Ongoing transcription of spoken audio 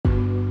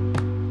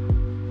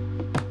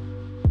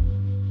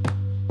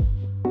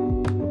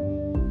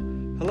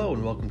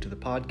welcome to the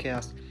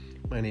podcast.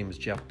 My name is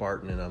Jeff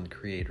Barton and I'm the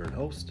creator and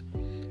host.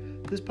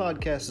 This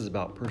podcast is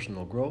about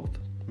personal growth,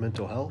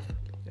 mental health,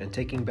 and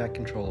taking back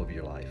control of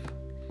your life.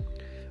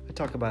 I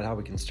talk about how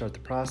we can start the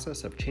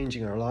process of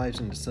changing our lives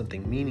into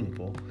something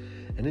meaningful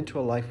and into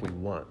a life we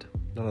want,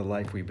 not a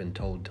life we've been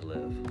told to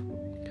live.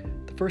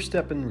 The first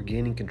step in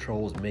regaining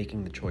control is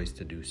making the choice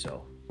to do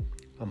so.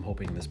 I'm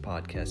hoping this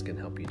podcast can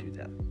help you do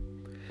that.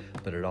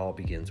 But it all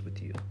begins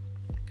with you.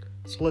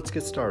 So let's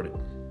get started.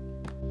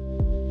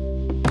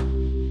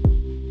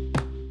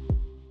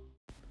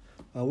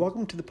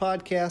 Welcome to the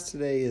podcast.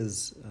 Today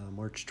is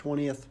March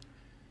 20th,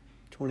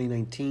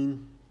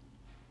 2019.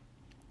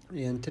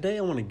 And today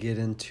I want to get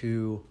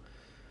into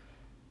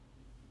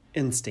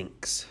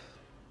instincts.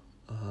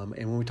 And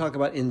when we talk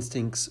about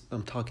instincts,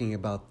 I'm talking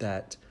about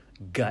that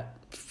gut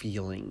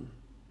feeling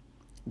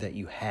that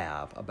you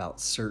have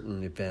about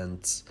certain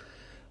events,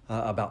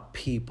 about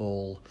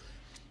people,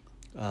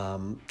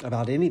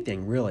 about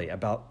anything really,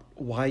 about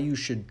why you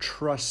should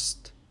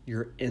trust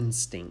your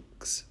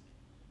instincts.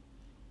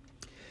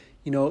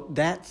 You know,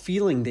 that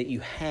feeling that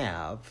you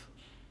have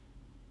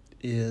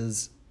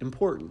is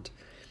important.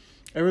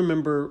 I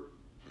remember,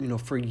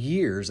 for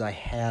years I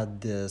had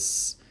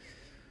this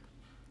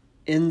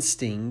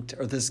instinct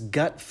or this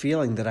gut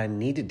feeling that I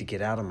needed to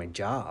get out of my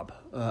job.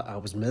 I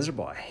was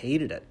miserable. I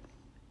hated it.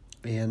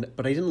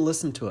 But I didn't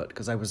listen to it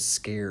because I was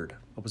scared.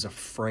 I was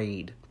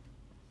afraid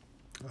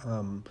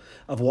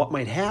of what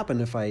might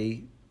happen if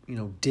I,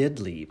 did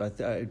leave.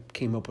 I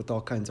came up with all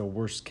kinds of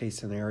worst case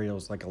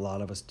scenarios like a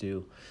lot of us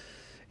do.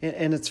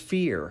 And it's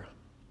fear,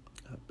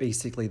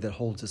 basically, that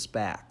holds us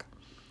back.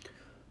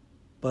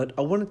 But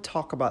I want to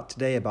talk about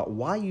today about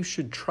why you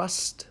should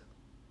trust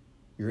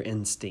your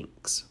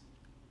instincts.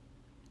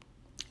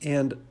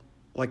 And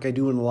like I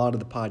do in a lot of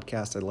the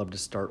podcasts, I love to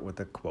start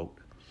with a quote.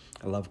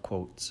 I love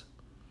quotes.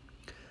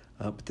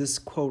 But this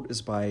quote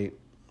is by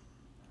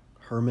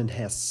Hermann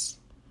Hesse,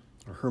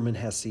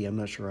 I'm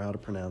not sure how to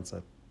pronounce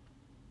it.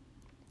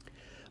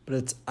 But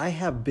it's, I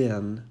have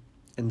been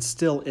and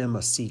still am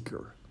a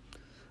seeker,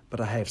 but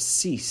I have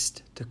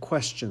ceased to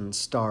question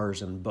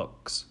stars and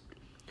books.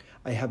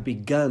 I have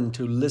begun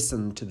to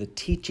listen to the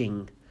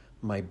teaching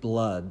my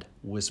blood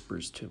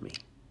whispers to me.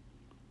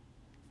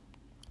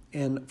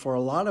 And for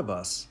a lot of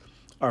us,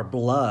 our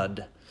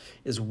blood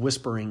is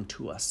whispering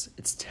to us.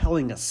 It's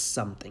telling us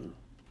something.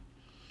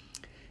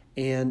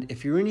 And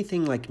if you're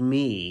anything like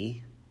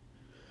me,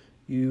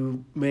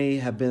 you may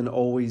have been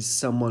always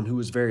someone who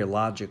was very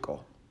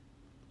logical.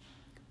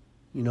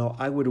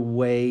 I would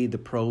weigh the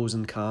pros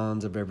and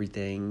cons of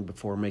everything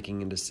before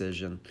making a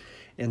decision.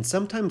 And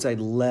sometimes I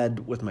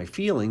led with my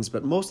feelings,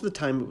 but most of the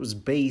time it was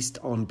based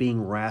on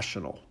being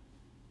rational.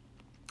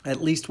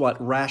 At least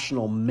what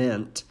rational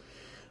meant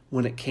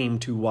when it came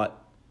to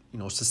what,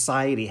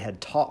 society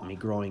had taught me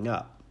growing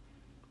up.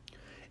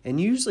 And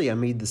usually I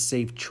made the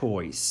safe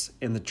choice,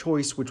 and the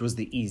choice which was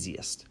the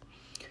easiest.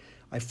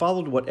 I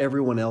followed what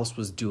everyone else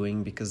was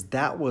doing because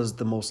that was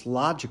the most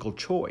logical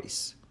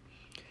choice.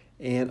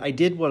 And I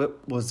did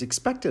what was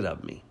expected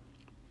of me.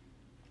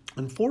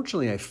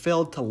 Unfortunately, I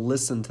failed to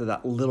listen to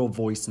that little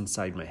voice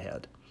inside my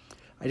head.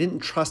 I didn't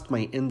trust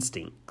my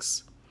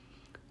instincts,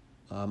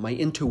 my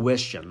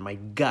intuition, my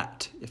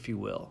gut, if you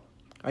will.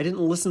 I didn't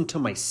listen to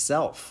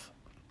myself.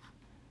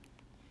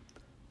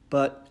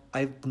 But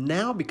I've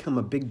now become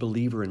a big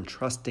believer in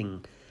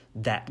trusting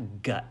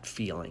that gut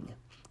feeling,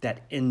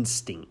 that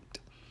instinct.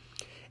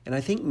 And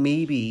I think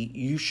maybe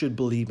you should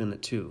believe in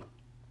it too.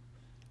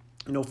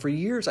 For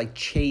years I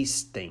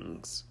chased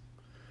things.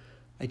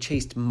 I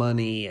chased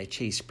money, I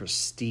chased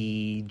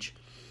prestige,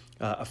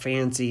 a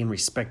fancy and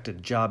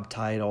respected job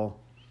title.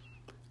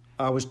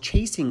 I was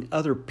chasing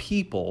other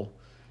people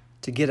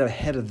to get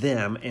ahead of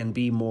them and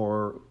be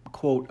more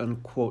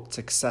quote-unquote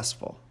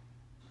successful.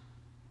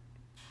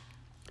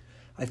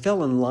 I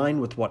fell in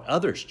line with what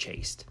others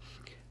chased.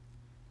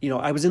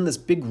 I was in this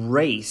big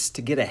race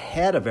to get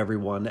ahead of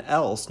everyone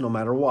else no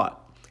matter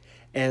what.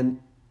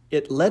 And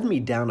it led me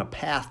down a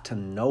path to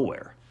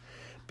nowhere.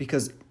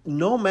 Because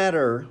no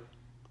matter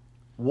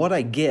what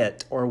I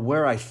get or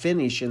where I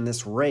finish in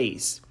this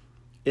race,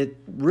 it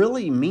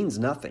really means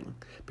nothing.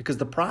 Because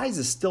the prize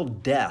is still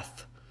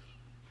death,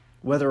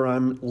 whether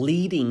I'm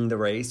leading the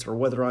race or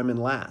whether I'm in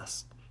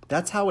last.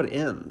 That's how it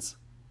ends.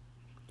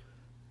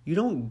 You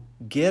don't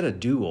get a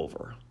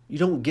do-over. You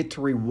don't get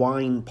to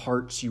rewind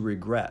parts you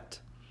regret.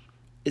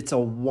 It's a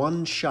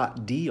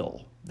one-shot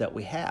deal that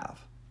we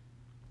have.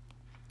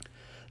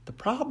 The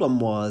problem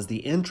was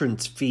the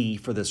entrance fee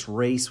for this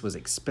race was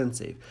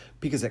expensive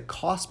because it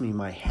cost me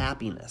my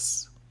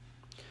happiness.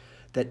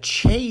 That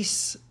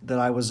chase that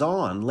I was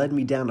on led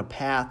me down a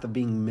path of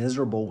being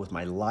miserable with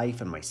my life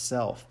and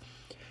myself.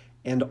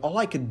 And all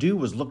I could do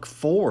was look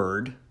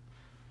forward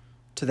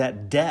to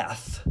that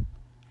death,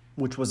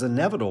 which was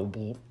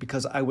inevitable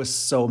because I was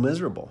so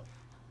miserable.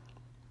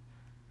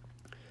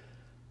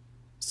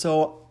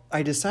 So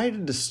I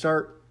decided to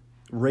start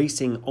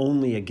racing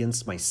only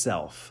against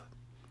myself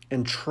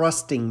and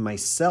trusting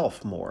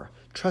myself more,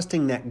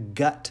 trusting that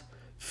gut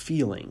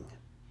feeling.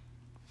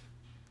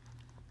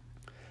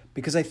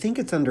 because I think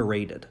it's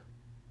underrated.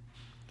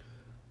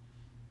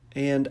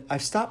 And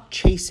I've stopped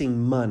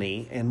chasing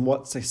money and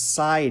what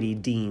society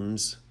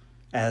deems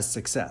as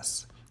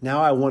success.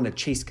 Now I want to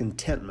chase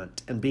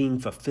contentment and being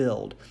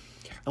fulfilled.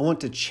 I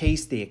want to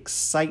chase the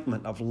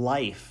excitement of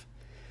life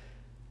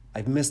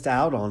I've missed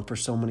out on for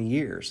so many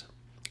years.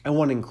 I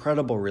want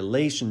incredible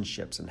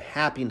relationships and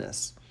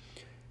happiness.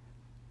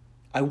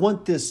 I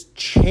want this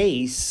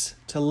chase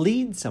to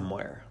lead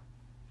somewhere.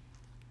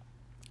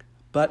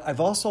 But I've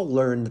also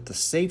learned that the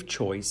safe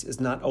choice is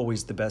not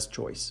always the best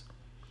choice,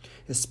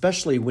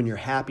 especially when your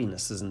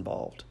happiness is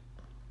involved.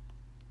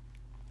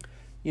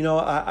 You know,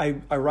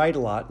 I write a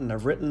lot, and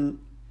I've written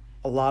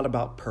a lot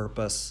about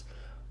purpose,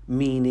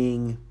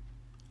 meaning,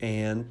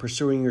 and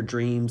pursuing your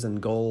dreams and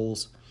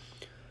goals.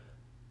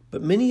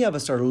 But many of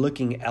us are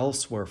looking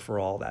elsewhere for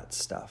all that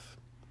stuff.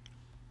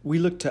 We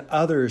look to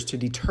others to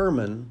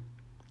determine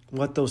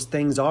what those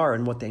things are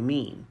and what they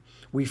mean.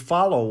 We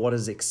follow what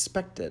is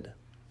expected.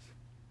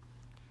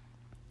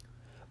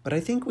 But I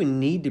think we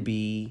need to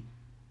be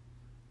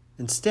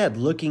instead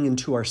looking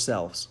into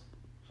ourselves.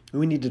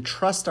 We need to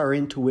trust our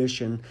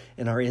intuition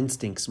and our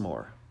instincts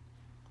more.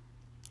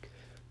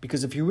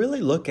 Because if you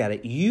really look at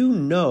it, you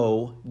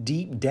know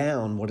deep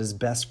down what is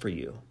best for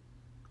you.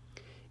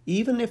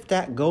 Even if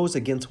that goes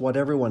against what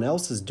everyone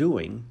else is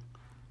doing,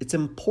 it's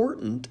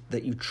important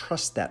that you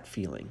trust that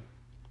feeling.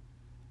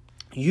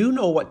 You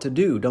know what to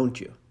do, don't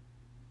you?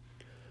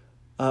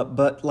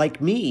 But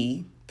like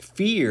me,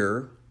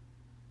 fear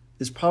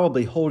is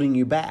probably holding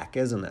you back,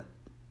 isn't it?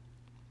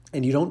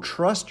 And you don't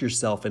trust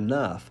yourself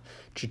enough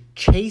to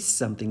chase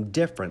something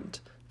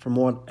different from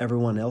what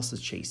everyone else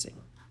is chasing,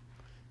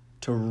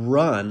 to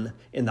run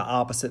in the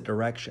opposite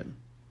direction.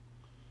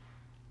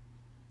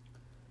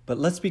 But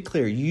let's be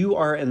clear, you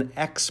are an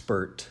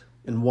expert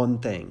in one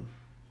thing,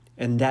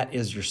 and that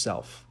is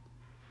yourself.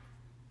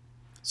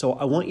 So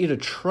I want you to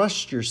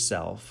trust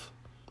yourself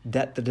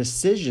that the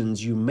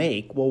decisions you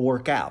make will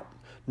work out.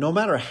 No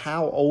matter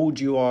how old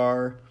you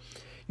are,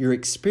 your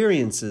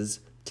experiences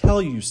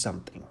tell you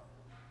something.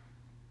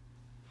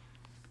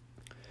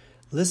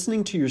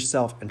 Listening to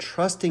yourself and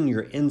trusting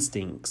your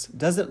instincts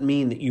doesn't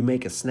mean that you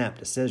make a snap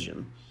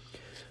decision.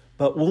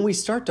 But when we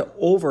start to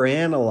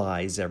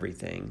overanalyze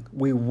everything,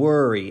 we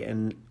worry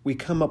and we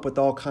come up with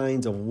all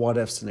kinds of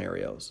what-if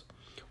scenarios.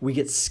 We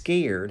get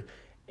scared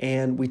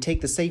and we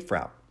take the safe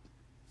route,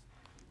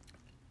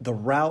 the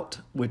route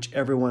which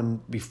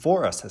everyone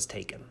before us has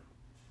taken.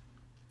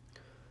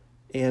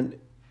 And,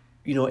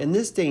 you know, in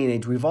this day and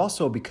age, we've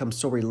also become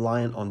so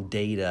reliant on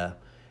data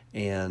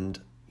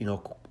and,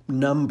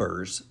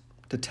 numbers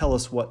to tell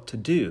us what to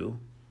do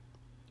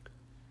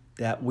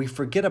that we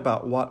forget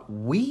about what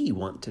we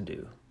want to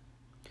do.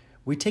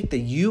 We take the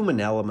human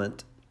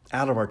element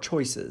out of our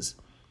choices,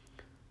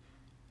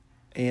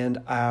 and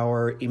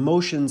our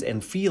emotions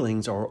and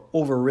feelings are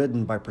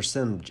overridden by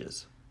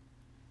percentages.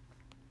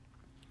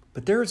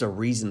 But there is a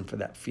reason for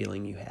that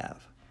feeling you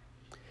have.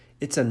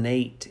 It's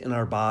innate in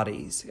our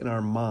bodies, in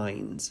our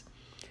minds.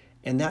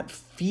 And that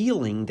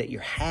feeling that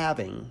you're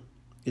having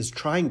is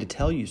trying to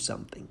tell you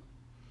something.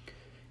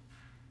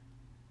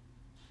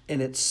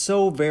 And it's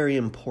so very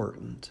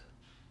important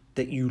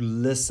that you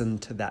listen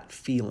to that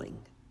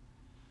feeling.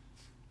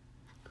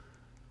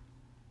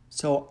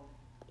 So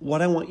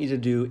what I want you to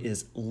do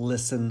is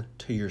listen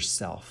to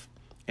yourself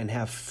and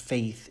have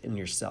faith in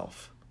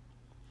yourself.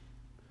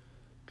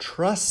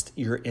 Trust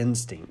your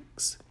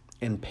instincts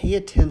and pay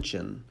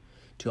attention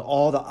to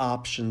all the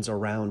options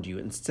around you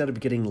instead of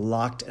getting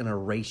locked in a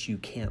race you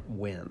can't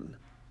win.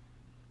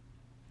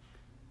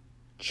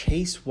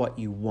 Chase what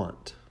you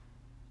want,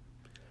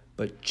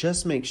 but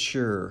just make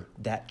sure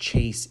that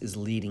chase is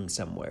leading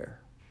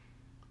somewhere.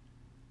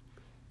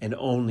 And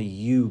only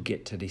you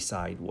get to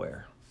decide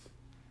where.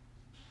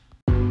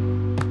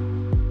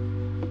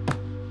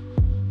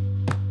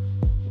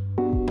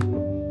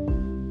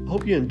 I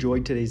hope you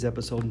enjoyed today's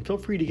episode, and feel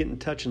free to get in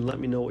touch and let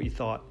me know what you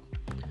thought.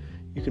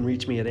 You can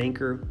reach me at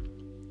Anchor,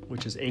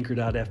 which is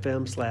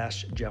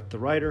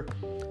anchor.fm/JeffTheWriter.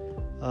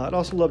 I'd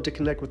also love to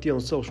connect with you on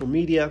social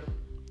media,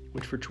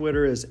 which for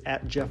Twitter is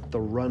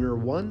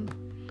 @JeffTheRunner1,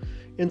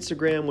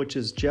 Instagram, which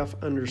is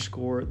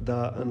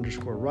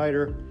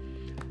Jeff_the_writer,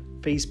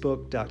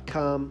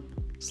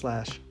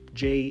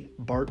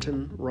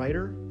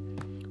 Facebook.com/JBartonWriter,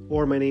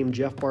 or my name,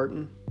 Jeff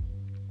Barton.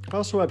 I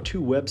also have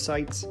 2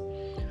 websites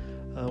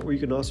where you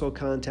can also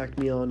contact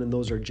me on, and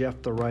those are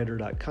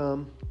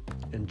JeffTheWriter.com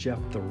and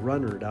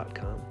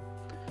JeffTheRunner.com.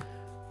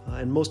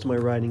 And most of my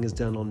writing is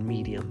done on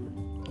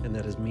Medium, and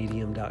that is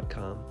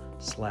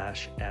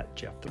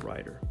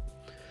medium.com/@JeffTheWriter.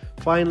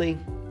 Finally,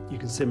 you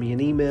can send me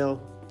an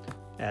email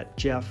at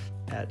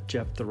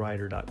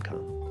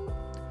jeff@jefftherewriter.com.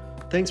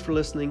 Thanks for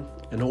listening,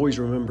 and always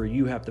remember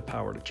you have the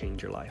power to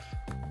change your life.